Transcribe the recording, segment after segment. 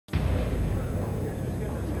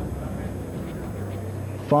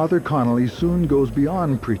Father Connolly soon goes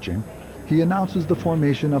beyond preaching. He announces the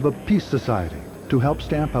formation of a peace society to help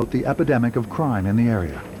stamp out the epidemic of crime in the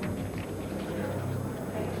area.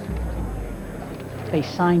 They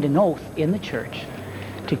signed an oath in the church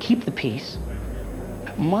to keep the peace.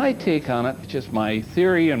 My take on it, just my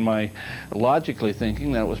theory and my logically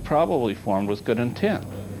thinking, that it was probably formed with good intent.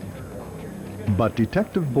 But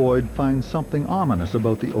Detective Boyd finds something ominous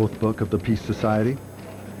about the oath book of the Peace Society.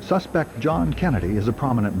 Suspect John Kennedy is a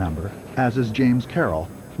prominent member, as is James Carroll,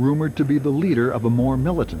 rumored to be the leader of a more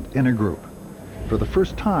militant inner group. For the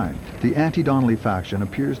first time, the anti-Donnelly faction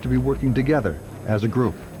appears to be working together as a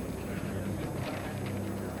group.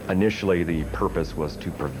 Initially, the purpose was to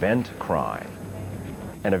prevent crime,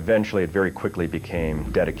 and eventually it very quickly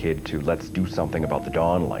became dedicated to let's do something about the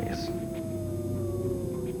Donnellys.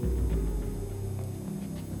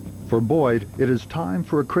 For Boyd, it is time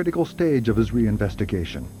for a critical stage of his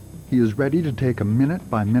reinvestigation. He is ready to take a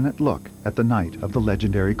minute-by-minute look at the night of the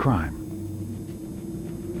legendary crime.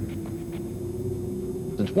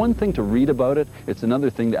 It's one thing to read about it, it's another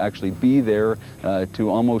thing to actually be there, to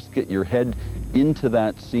almost get your head into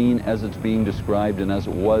that scene as it's being described and as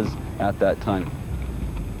it was at that time.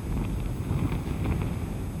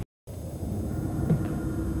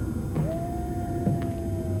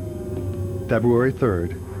 February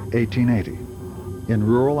 3rd, 1880. In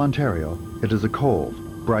rural Ontario, it is a cold,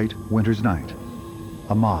 bright winter's night.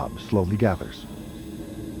 A mob slowly gathers.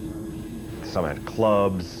 Some had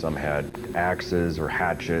clubs, some had axes or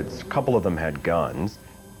hatchets, a couple of them had guns.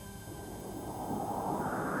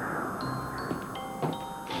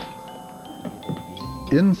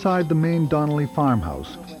 Inside the main Donnelly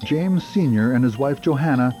farmhouse, James Sr. and his wife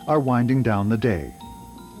Johanna are winding down the day.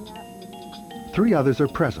 3 others are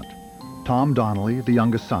present. Tom Donnelly, the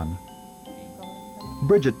youngest son,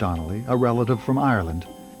 Bridget Donnelly, a relative from Ireland,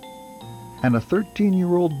 and a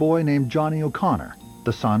 13-year-old boy named Johnny O'Connor,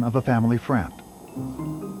 the son of a family friend.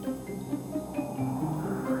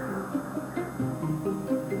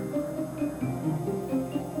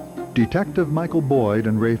 Detective Michael Boyd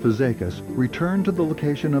and Ray Fazakis return to the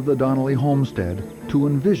location of the Donnelly homestead to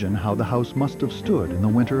envision how the house must have stood in the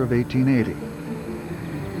winter of 1880.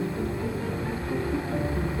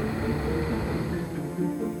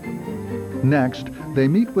 Next, they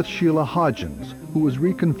meet with Sheila Hodgins, who has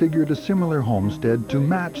reconfigured a similar homestead to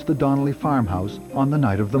match the Donnelly farmhouse on the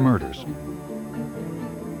night of the murders.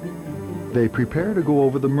 They prepare to go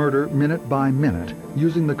over the murder minute by minute,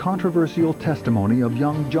 using the controversial testimony of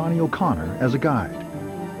young Johnny O'Connor as a guide.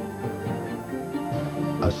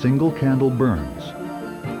 A single candle burns.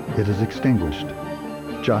 It is extinguished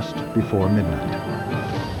just before midnight.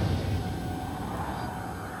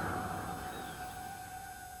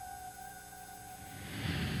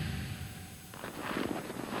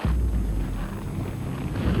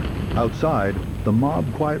 Outside, the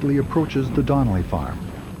mob quietly approaches the Donnelly farm.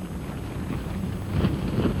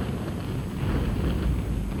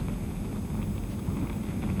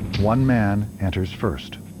 One man enters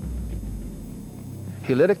first.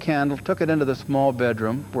 He lit a candle, took it into the small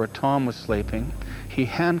bedroom where Tom was sleeping. He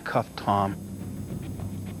handcuffed Tom.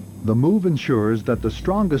 The move ensures that the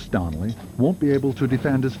strongest Donnelly won't be able to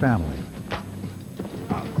defend his family.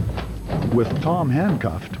 With Tom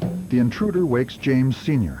handcuffed, the intruder wakes James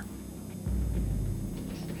Sr.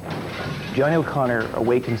 Johnny O'Connor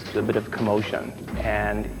awakens to a bit of commotion,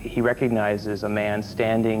 and he recognizes a man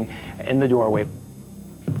standing in the doorway.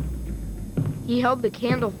 He held the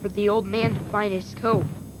candle for the old man to find his coat.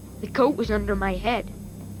 The coat was under my head.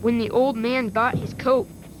 When the old man got his coat,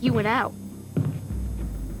 he went out.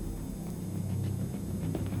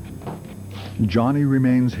 Johnny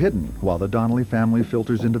remains hidden while the Donnelly family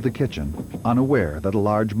filters into the kitchen, unaware that a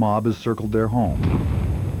large mob has circled their home.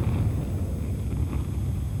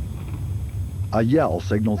 A yell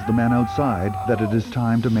signals the men outside that it is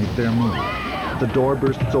time to make their move. The door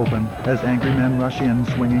bursts open as angry men rush in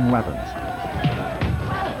swinging weapons.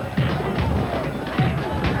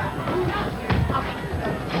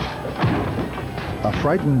 A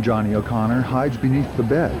frightened Johnny O'Connor hides beneath the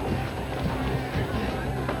bed.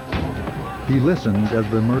 He listens as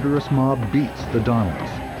the murderous mob beats the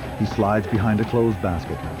Donnellys. He slides behind a clothes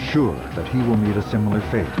basket, sure that he will meet a similar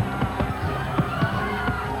fate.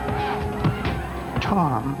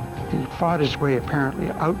 Tom, he fought his way apparently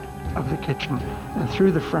out of the kitchen and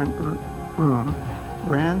through the front room,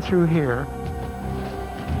 ran through here.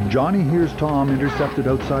 Johnny hears Tom intercepted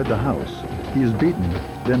outside the house. He is beaten,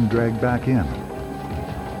 then dragged back in.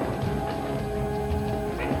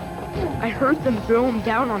 I heard them throw him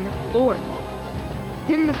down on the floor.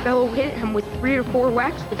 Then the fellow hit him with 3 or 4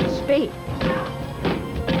 whacks with his spade.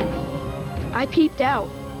 I peeped out.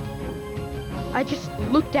 I just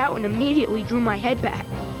looked out and immediately drew my head back.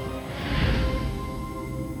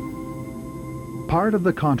 Part of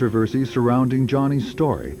the controversy surrounding Johnny's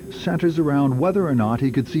story centers around whether or not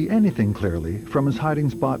he could see anything clearly from his hiding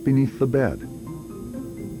spot beneath the bed.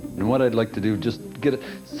 And what I'd like to do, just get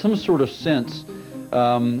some sort of sense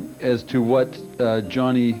as to what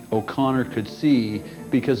Johnny O'Connor could see,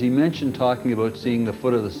 because he mentioned talking about seeing the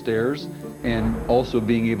foot of the stairs and also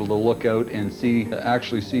being able to look out and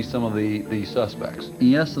actually see some of the suspects.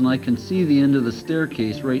 Yes, and I can see the end of the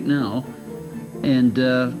staircase right now. And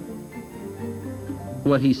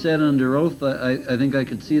what he said under oath, I think I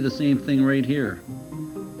could see the same thing right here.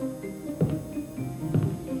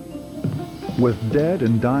 With dead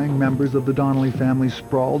and dying members of the Donnelly family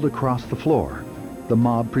sprawled across the floor, the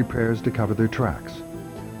mob prepares to cover their tracks.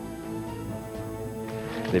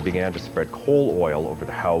 They began to spread coal oil over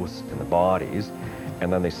the house and the bodies,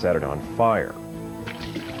 and then they set it on fire.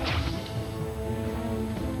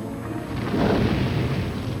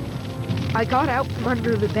 I got out from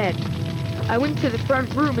under the bed. I went to the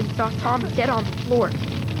front room and saw Tom dead on the floor.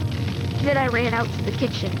 Then I ran out to the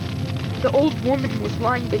kitchen. The old woman was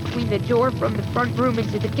lying between the door from the front room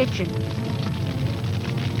into the kitchen.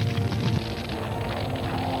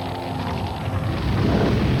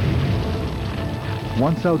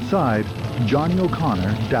 Once outside, Johnny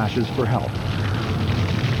O'Connor dashes for help.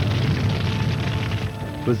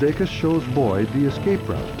 Fazekas shows Boyd the escape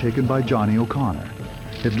route taken by Johnny O'Connor.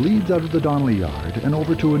 It leads out of the Donnelly yard and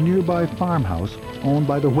over to a nearby farmhouse owned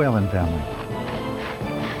by the Whalen family.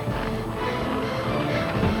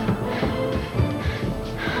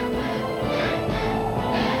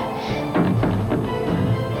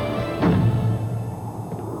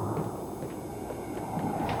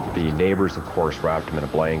 The neighbors, of course, wrapped him in a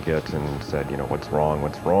blanket and said, you know, what's wrong,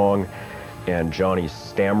 what's wrong? And Johnny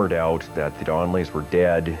stammered out that the Donnellys were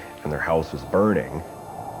dead and their house was burning.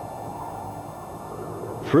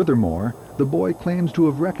 Furthermore, the boy claims to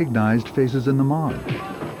have recognized faces in the mob.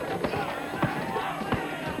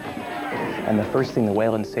 And the first thing the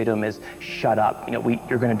Whalens say to him is, shut up. You know,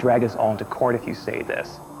 you're going to drag us all into court if you say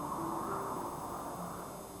this.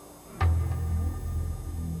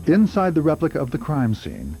 Inside the replica of the crime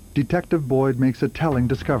scene, Detective Boyd makes a telling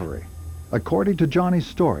discovery. According to Johnny's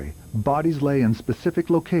story, bodies lay in specific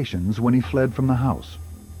locations when he fled from the house.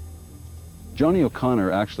 Johnny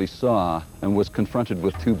O'Connor actually saw and was confronted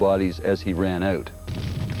with two bodies as he ran out.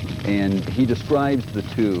 And he describes the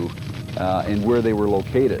two and where they were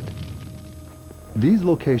located. These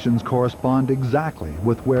locations correspond exactly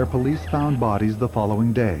with where police found bodies the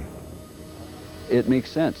following day. It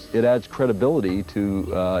makes sense. It adds credibility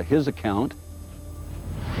to his account.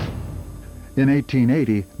 In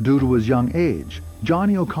 1880, due to his young age,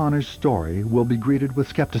 Johnny O'Connor's story will be greeted with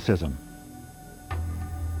skepticism.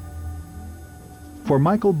 For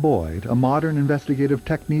Michael Boyd, a modern investigative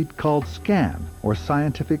technique called SCAN, or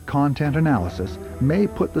Scientific Content Analysis, may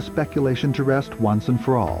put the speculation to rest once and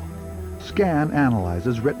for all. SCAN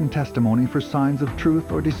analyzes written testimony for signs of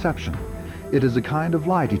truth or deception. It is a kind of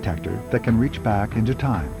lie detector that can reach back into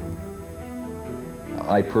time.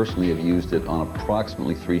 I personally have used it on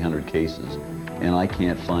approximately 300 cases, and I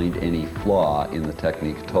can't find any flaw in the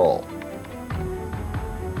technique at all.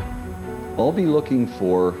 I'll be looking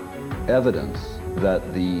for evidence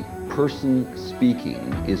that the person speaking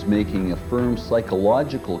is making a firm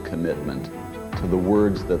psychological commitment to the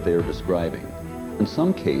words that they are describing. In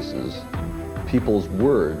some cases, people's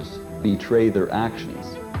words betray their actions.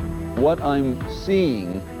 What I'm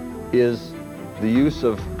seeing is the use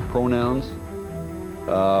of pronouns,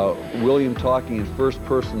 William talking in first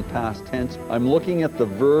person past tense. I'm looking at the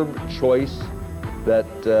verb choice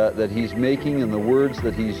that he's making and the words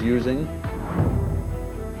that he's using.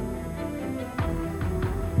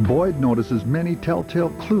 Boyd notices many telltale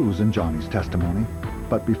clues in Johnny's testimony,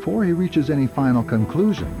 but before he reaches any final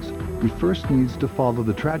conclusions, he first needs to follow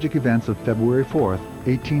the tragic events of February 4th,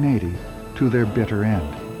 1880, to their bitter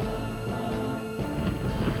end.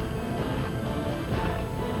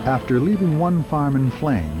 After leaving one farm in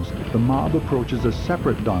flames, the mob approaches a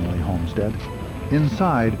separate Donnelly homestead.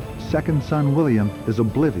 Inside, second son William is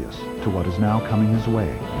oblivious to what is now coming his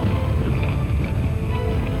way.